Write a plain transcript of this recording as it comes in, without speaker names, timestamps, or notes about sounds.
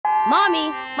Mommy,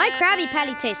 my Krabby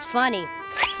Patty tastes funny.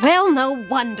 Well, no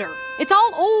wonder. It's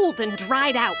all old and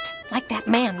dried out, like that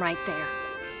man right there.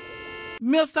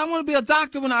 Miss, I want to be a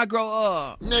doctor when I grow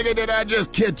up. Nigga, did I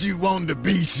just catch you wanting to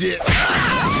be shit?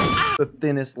 The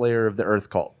thinnest layer of the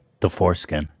Earth called? The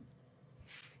foreskin.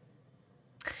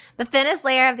 The thinnest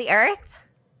layer of the Earth?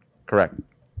 Correct.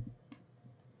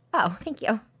 Oh, thank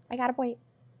you. I got a point.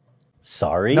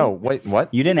 Sorry? No, wait,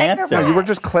 what? You didn't answer. No, you were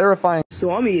just clarifying. So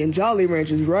I'm eating Jolly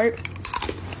Ranchers, right?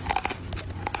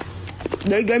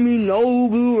 They gave me no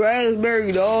blue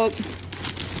raspberry, dog.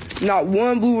 Not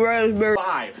one blue raspberry.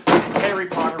 5 Harry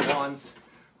Potter wands,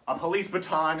 a police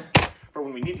baton for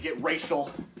when we need to get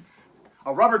racial,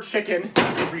 a rubber chicken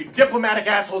for you diplomatic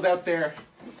assholes out there,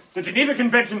 the Geneva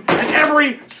Convention, and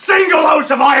every single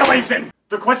OSHA violation!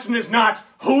 The question is not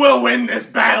who will win this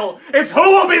battle, it's who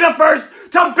will be the first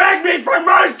to beg me for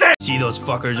mercy! See those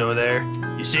fuckers over there?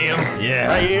 You see them? Yeah.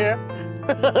 Right here?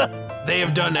 They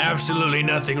have done absolutely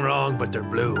nothing wrong, but they're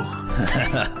blue.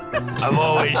 I've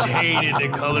always hated the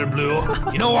color blue.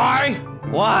 You know why?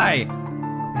 Why?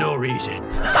 No reason.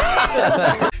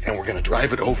 And we're gonna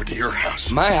drive it over to your house.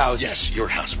 My house? Yes, your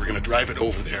house. We're gonna drive it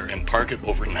over there and park it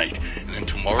overnight. And then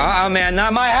tomorrow... Man,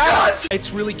 not my house! It's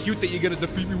really cute that you're gonna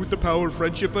defeat me with the power of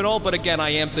friendship and all, but again, I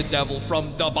am the devil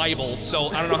from the Bible, so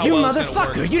I don't know how well it's gonna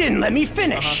work. You motherfucker, you didn't let me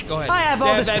finish! Go ahead. I have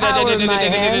all this power in my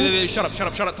hands. Shut up,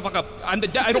 the fuck up. I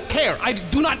don't care. I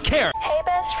do not care. Hey,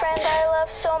 best friend I love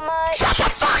so much. Shut the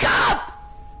fuck up!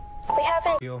 We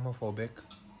haven't... You homophobic?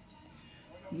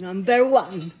 Number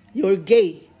 1, you're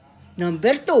gay.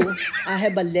 Number 2, I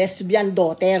have a lesbian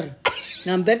daughter.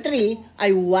 Number 3,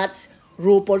 I watch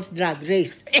RuPaul's Drag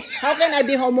Race. How can I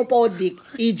be homophobic,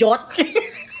 idiot?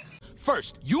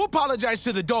 First, you apologize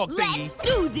to the dog thingy. Let's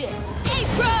do this! Hey,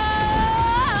 bro!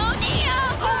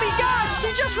 Oh my gosh,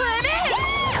 she just ran in!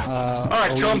 All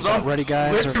right, thumbs up. Ready,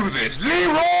 guys? Let's do this.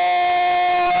 Leroy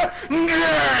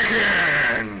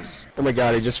Dragons! Oh my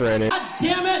god, he just ran in. God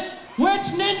damn it!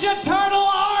 Which Ninja Turtle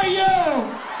are you?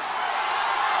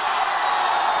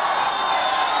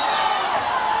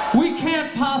 We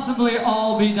can't possibly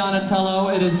all be Donatello.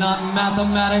 It is not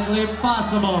mathematically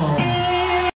possible.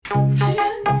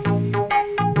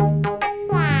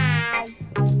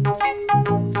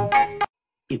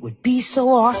 It would be so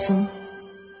awesome.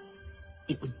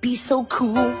 It would be so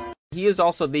cool. He is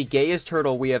also the gayest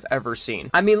turtle we have ever seen.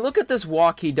 I mean, look at this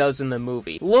walk he does in the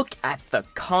movie. Look at the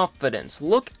confidence.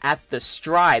 Look at the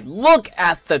stride. Look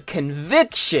at the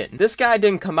conviction. This guy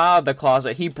didn't come out of the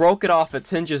closet. He broke it off its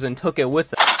hinges and took it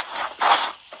with him.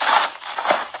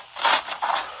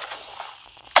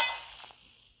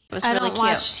 I don't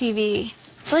watch TV.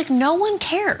 Like, no one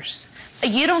cares.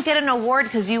 You don't get an award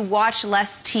because you watch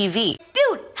less TV.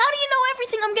 Dude, how do you know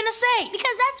everything I'm gonna say?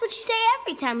 Because that's what you say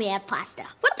every time we have pasta.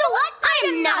 What the what? I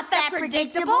am not that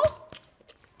predictable.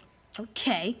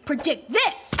 Okay, predict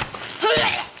this.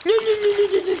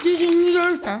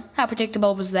 Huh? How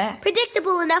predictable was that?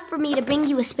 Predictable enough for me to bring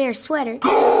you a spare sweater.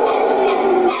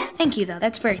 Thank you, though.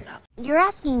 That's very thoughtful. You're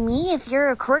asking me if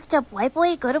you're a quirked up white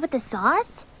boy good with the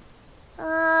sauce?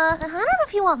 I don't know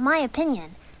if you want my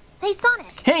opinion. Hey,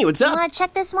 Sonic. Hey, what's up? You want to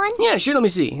check this one? Yeah, sure, let me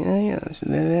see. Yeah,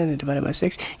 divided by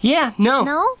 6. Yeah, no.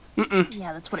 No? Mm-mm.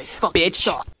 Yeah, that's what I fucking Bitch.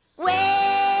 thought. Well,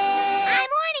 I'm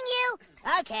warning you.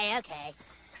 Okay.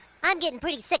 I'm getting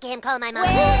pretty sick of him calling my mom.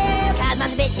 Well, cause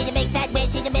mom's a bitch, she's a big fat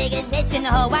bitch, she's the biggest bitch in the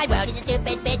whole wide world. She's a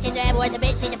stupid bitch, and everyone's a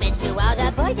bitch, she's a bitch to all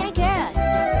the boys and girls.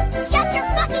 Shut your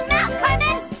fucking mouth,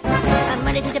 Carmen! On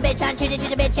Monday she's a bitch, on Tuesday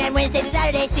she's a bitch, and Wednesday to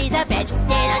Saturday she's a bitch.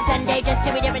 Then on Sunday, just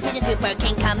to be different, she's a super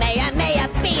king, Kamehameha,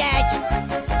 bitch.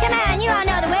 Come on, you all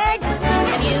know the words.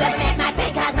 Have you ever met my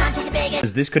friend, cause mom, she's the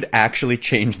biggest? This could actually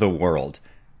change the world.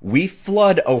 We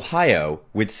flood Ohio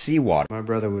with seawater. My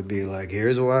brother would be like,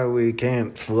 here's why we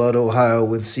can't flood Ohio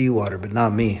with seawater, but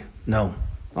not me. No,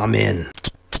 I'm in.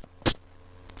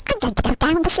 I'm going to go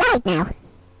down the slide now.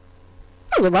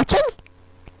 Are you watching?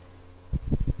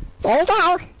 There we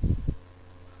go.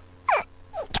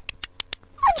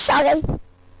 I'm sorry.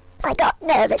 I got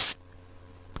nervous.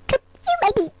 Could you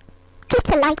maybe click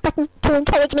the like button to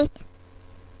encourage me?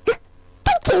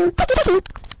 Thank you. Thank you.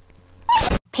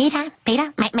 Peter,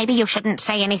 maybe you shouldn't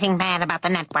say anything bad about the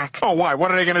network. Oh, why?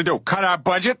 What are they gonna do? Cut our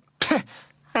budget? I'm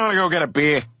gonna go get a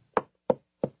beer.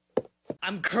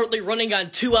 I'm currently running on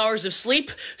 2 hours of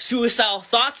sleep, suicidal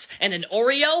thoughts, and an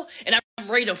Oreo, and I'm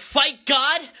ready to fight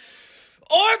God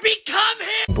or become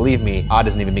him! Believe me, I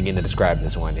doesn't even begin to describe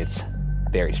this one. It's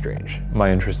very strange.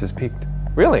 My interest is piqued.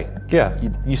 Really? Yeah.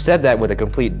 You said that with a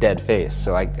complete dead face,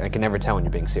 so I can never tell when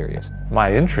you're being serious.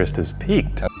 My interest is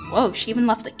piqued. Whoa, she even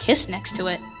left a kiss next to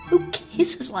it. Who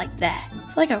kisses like that?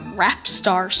 It's like a rap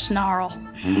star snarl.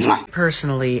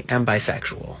 Personally, am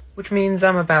bisexual, which means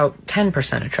I'm about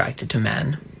 10% attracted to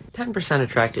men, 10%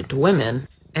 attracted to women,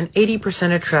 and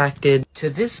 80% attracted to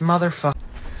this motherfucker.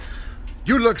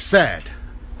 You look sad.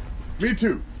 Me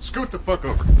too. Scoot the fuck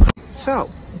over. So,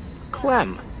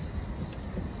 Clem.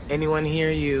 Anyone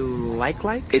here you like?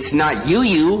 It's not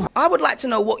you. I would like to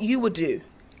know what you would do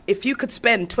if you could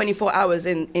spend 24 hours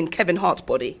in Kevin Hart's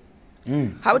body.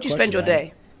 How would you spend your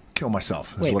day? Kill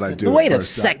myself is what I do. Wait a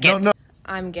second. No.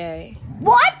 I'm gay.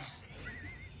 What?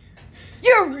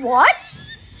 You're what?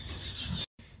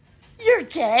 You're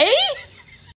gay?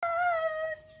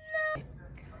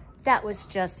 That was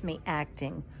just me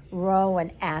acting.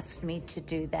 Rowan asked me to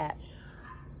do that.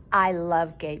 I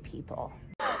love gay people.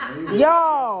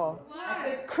 Y'all,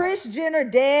 Kris Jenner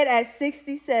dead at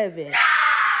 67.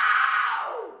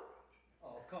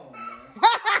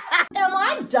 Am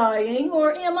I dying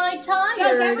or am I tired?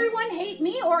 Does everyone hate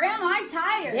me or am I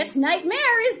tired? This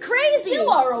nightmare is crazy. You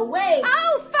are awake.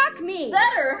 Oh, fuck me.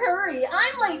 Better hurry.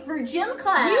 I'm late for gym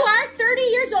class. You are 30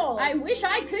 years old. I wish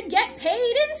I could get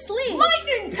paid in sleep.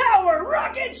 Lightning power,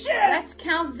 rocket ship. Let's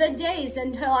count the days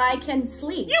until I can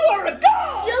sleep. You are a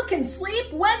god. You can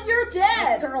sleep when you're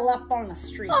dead. Girl up on the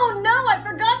street. Oh no, I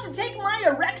forgot to take my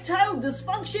erectile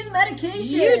dysfunction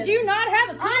medication. You do not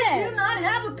have a penis. I do not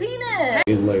have a penis.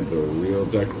 Like the real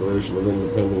Declaration of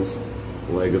Independence,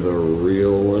 like the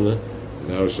real one,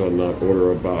 thou shalt not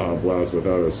order a Baja Blast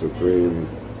without a supreme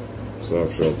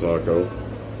soft shell taco.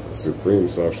 Supreme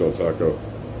soft shell taco.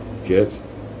 Get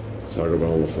Taco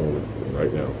Bell on the phone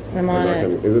right now. I'm on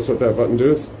it. Is this what that button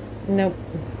does? Nope.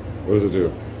 What does it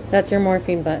do? That's your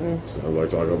morphine button. Sounds like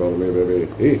Taco Bell to me,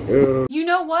 baby. You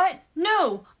know what?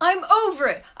 No, I'm over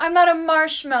it. I'm not a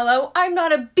marshmallow. I'm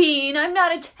not a bean. I'm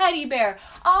not a teddy bear.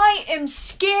 I am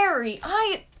scary.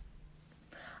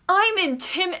 I'm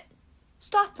intimidated.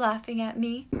 Stop laughing at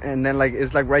me. And then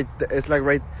it's like right,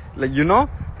 you know,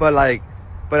 but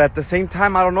at the same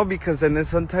time I don't know, because then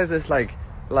sometimes it's like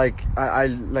I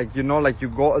you know, like you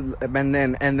go and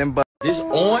then but this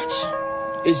orange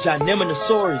is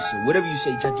Gigantosaurus, whatever you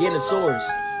say, Gigantosaurus,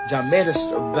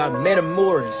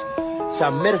 Metamorphs,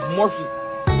 Metamorphic,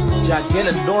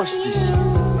 Gigantonorstis,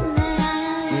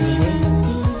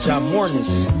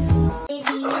 Jamornis.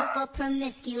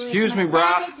 Excuse me,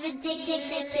 brah.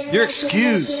 You're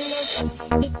excused.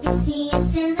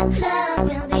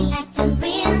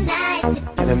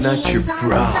 And I'm not your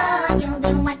bra.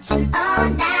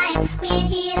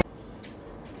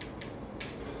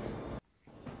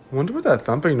 I wonder what that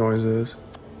thumping noise is.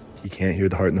 You can't hear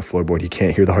the heart in the floorboard. You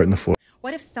can't hear the heart in the floor.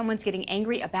 What if someone's getting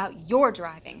angry about your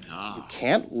driving? You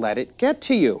can't let it get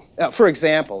to you. For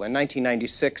example, in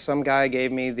 1996, some guy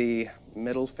gave me the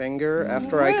middle finger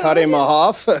after I cut him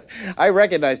off. I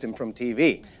recognized him from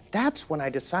TV. That's when I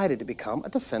decided to become a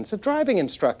defensive driving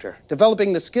instructor,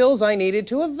 developing the skills I needed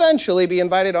to eventually be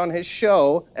invited on his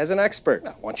show as an expert.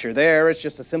 Now, once you're there, it's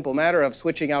just a simple matter of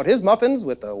switching out his muffins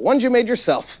with the ones you made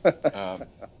yourself.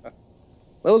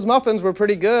 Those muffins were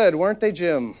pretty good, weren't they,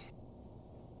 Jim?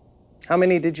 How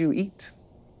many did you eat?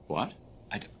 What?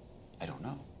 I don't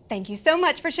know. Thank you so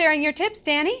much for sharing your tips,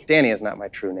 Danny. Danny is not my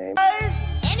true name.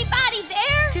 Anybody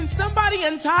there? Can somebody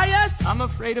untie us? I'm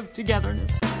afraid of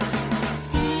togetherness.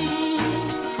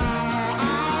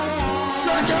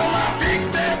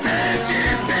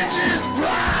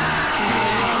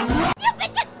 You've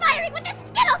been conspiring with the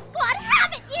Skittle Squad,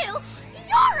 haven't you?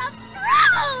 You're a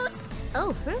fruit!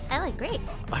 Oh, fruit? I like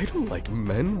grapes. I don't like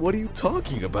men. What are you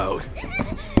talking about?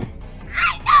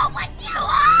 I know what you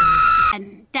are!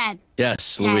 Dad.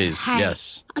 Yes, Dad, Louise, hi.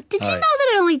 yes. Did you know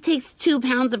that it only takes 2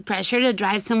 pounds of pressure to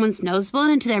drive someone's nose bone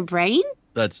into their brain?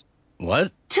 That's...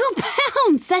 what? 2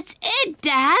 pounds! That's it,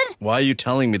 Dad! Why are you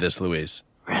telling me this, Louise?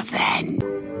 Revenge.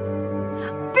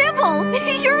 Bibble,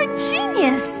 you're a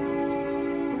genius.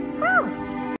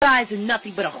 Guys are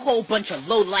nothing but a whole bunch of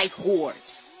low-life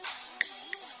whores.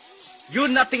 You're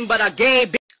nothing but a gay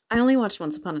bitch. I only watched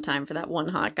Once Upon a Time for that one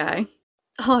hot guy.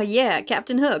 Oh yeah,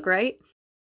 Captain Hook, right?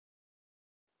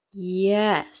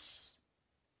 Yes.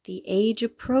 The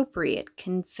age-appropriate,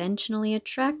 conventionally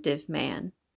attractive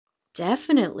man.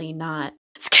 Definitely not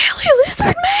Scaly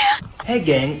Lizard Man! Hey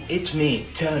gang, it's me,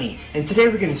 Tony, and today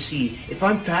we're gonna see if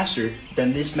I'm faster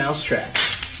than this mousetrap.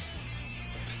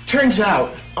 Turns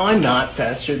out, I'm not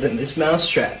faster than this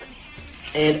mousetrap.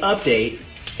 And update,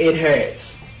 it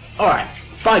hurts. Alright,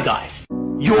 bye guys.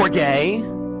 You're gay?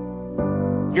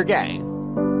 You're gay.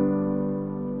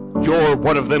 You're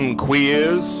one of them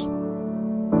queers?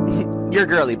 You're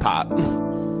girly pop.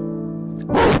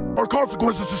 Our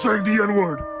consequences to saying the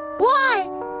N-word. Why?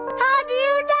 How do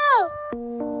you know?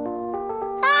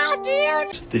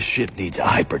 cute. This ship needs a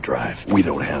hyperdrive. We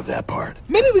don't have that part.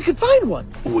 Maybe we could find one.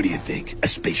 What do you think? A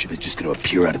spaceship is just gonna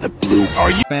appear out of the blue?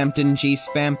 Are you Spampton G.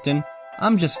 Spampton?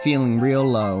 I'm just feeling real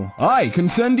low. I can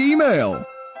send email.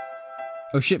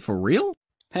 Oh shit, for real?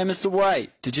 Hey, Mr.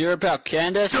 White, did you hear about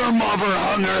Candace? Your mother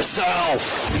hung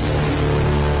herself!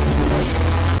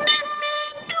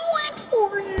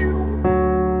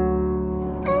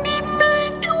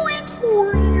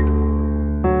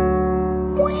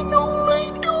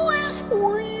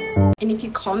 And if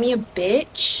you call me a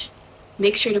bitch,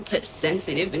 make sure to put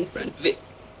sensitive in front of it.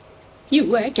 You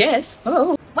whack ass.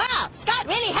 Oh. Wow, Scott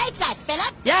really hates us,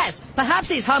 Philip. Yes, perhaps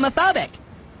he's homophobic.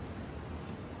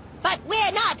 But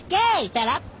we're not gay,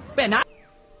 Philip. We're not.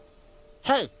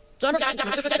 Hey.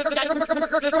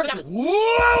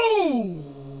 Whoa!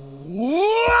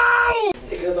 Whoa!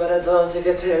 이거 봐라 더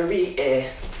secretary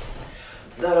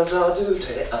나로 두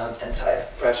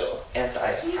anti-fragile,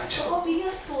 anti-fragile. I'll be a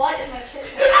slut in my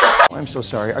kitchen. I'm so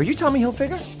sorry. Are you Tommy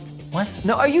Hilfiger? What?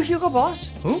 No, are you Hugo Boss?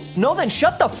 Who? No, then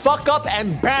shut the fuck up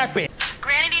and back it.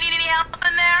 Granny, do you need any help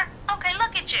in there? Okay,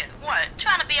 look at you. What?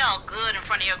 Trying to be all good in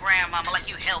front of your grandmama like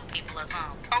you help people or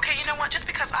something. Okay, you know what? Just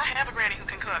because I have a granny who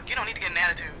can cook, you don't need to get an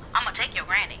attitude. I'm gonna take your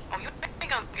granny. Oh, you ain't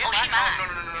gonna get she mine.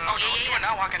 No. Oh, yeah. You are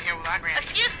not walking here with our granny.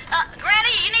 Excuse, Granny,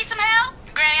 you need some help?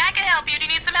 Granny, I can help you. Do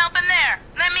you need some help in there?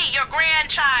 Let me, your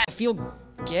grandchild. I feel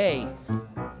gay.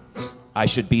 I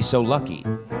should be so lucky.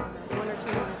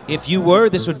 If you were,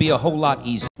 this would be a whole lot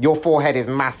easier. Your forehead is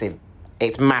massive.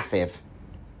 It's massive.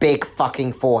 Big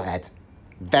fucking forehead.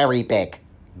 Very big.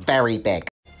 Very big.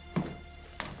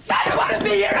 I don't want to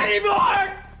be here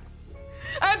anymore!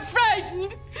 I'm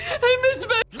frightened! I miss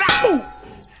my... No!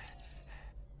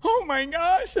 Oh my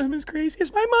gosh, I'm as crazy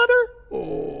as my mother.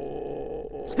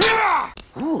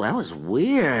 Oh, that was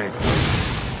weird.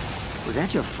 Was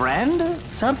that your friend?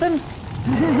 Something?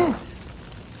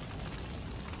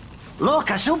 Look,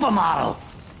 a supermodel.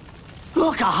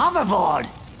 Look, a hoverboard.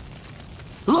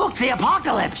 Look, the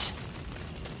apocalypse.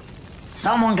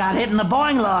 Someone got hit in the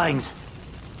boing loins.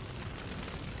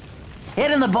 Hit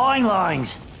in the boing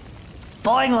loins.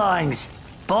 Boing loins.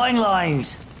 Boing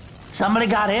loins. Somebody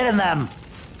got hit in them.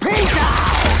 Peace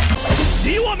out! Do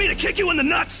you want me to kick you in the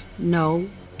nuts? No.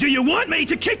 Do you want me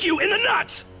to kick you in the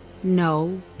nuts?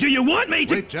 No. Do you want me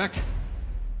to— Wait, Jack.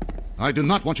 I do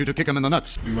not want you to kick him in the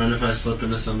nuts. You mind if I slip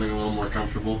into something a little more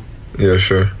comfortable? Yeah,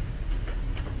 sure.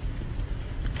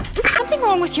 Is something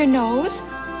wrong with your nose?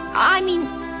 I mean,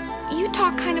 you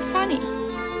talk kind of funny.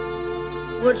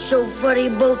 What's so funny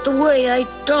about the way I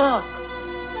talk?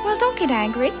 Well, don't get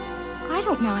angry. I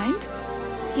don't mind.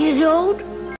 You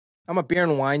don't? I'm a beer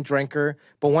and wine drinker,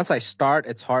 but once I start,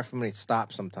 it's hard for me to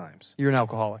stop sometimes. You're an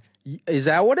alcoholic. Is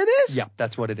that what it is? Yeah,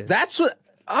 that's what it is. That's what...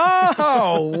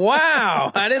 Oh,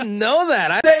 wow. I didn't know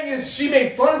that. The thing is, she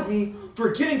made fun of me for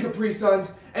getting Capri Suns,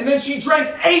 and then she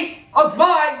drank 8 of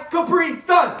my Capri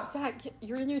Suns! Zach,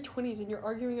 you're in your 20s and you're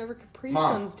arguing over Capri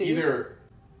Mom, Suns, dude. either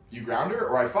you ground her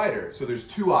or I fight her. So there's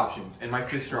 2 options, and my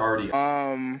fists are already...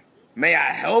 May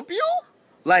I help you?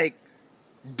 Like,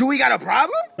 do we got a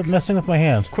problem? Quit messing with my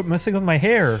hand. Quit messing with my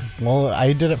hair. Well,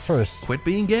 I did it first. Quit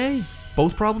being gay.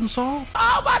 Both problems solved.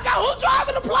 Oh my God, who's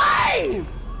driving the plane?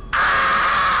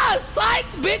 Ah, psych,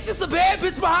 bitch, it's a bad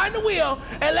bitch behind the wheel.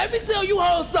 And let me tell you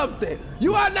all something.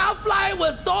 You are now flying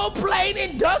with Soul Plane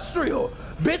Industrial.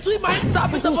 Bitch, we might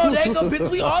stop at the bodega. Bitch,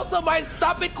 we also might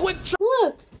stop at Quick Trip.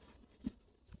 Look.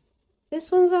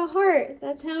 This one's a heart.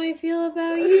 That's how I feel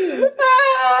about you.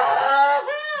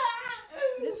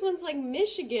 This one's like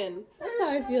Michigan. That's how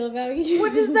I feel about you.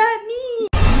 What does that mean?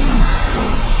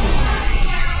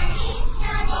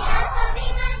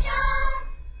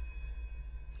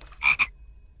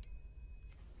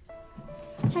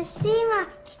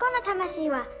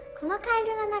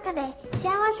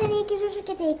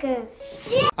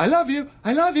 I love you!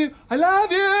 I love you! I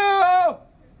love you!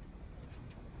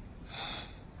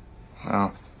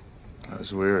 Wow. That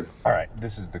was weird. Alright,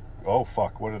 this is the... Oh,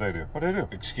 fuck. What did I do? What did I do?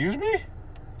 Excuse me?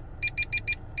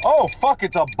 Oh, fuck,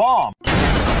 it's a bomb!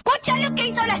 Escucha lo que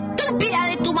hizo la estúpida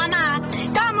de tu mamá.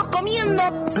 Estábamos comiendo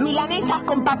milanesas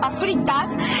con papas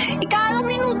fritas y cada 2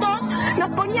 minutos nos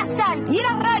ponía sal y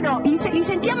era raro y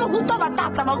sentíamos gusto a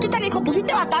batata. Bautista le dijo,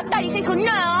 ¿pusiste batata? Y ella dijo,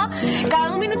 no. Cada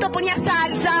 2 minutos ponía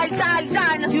sal,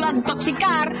 nos iba a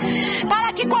intoxicar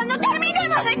para que cuando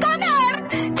terminemos de comer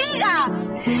diga,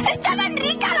 estaban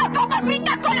ricas las papas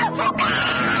fritas con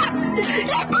azúcar.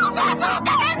 Le puso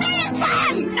azúcar en vez de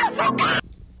sal, azúcar.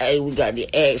 Hey, we got the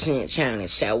accent challenge.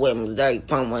 Shout with me today.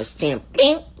 Pump us 10.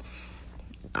 Bing.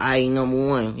 Alright, number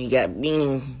 1, we got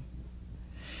beanie.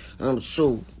 Number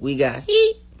 2, we got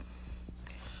heat.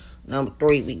 Number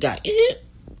 3, we got it.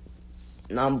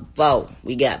 Number 4,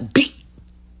 we got B.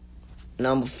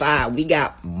 Number 5, we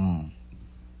got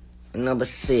Number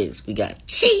 6, we got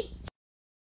cheat.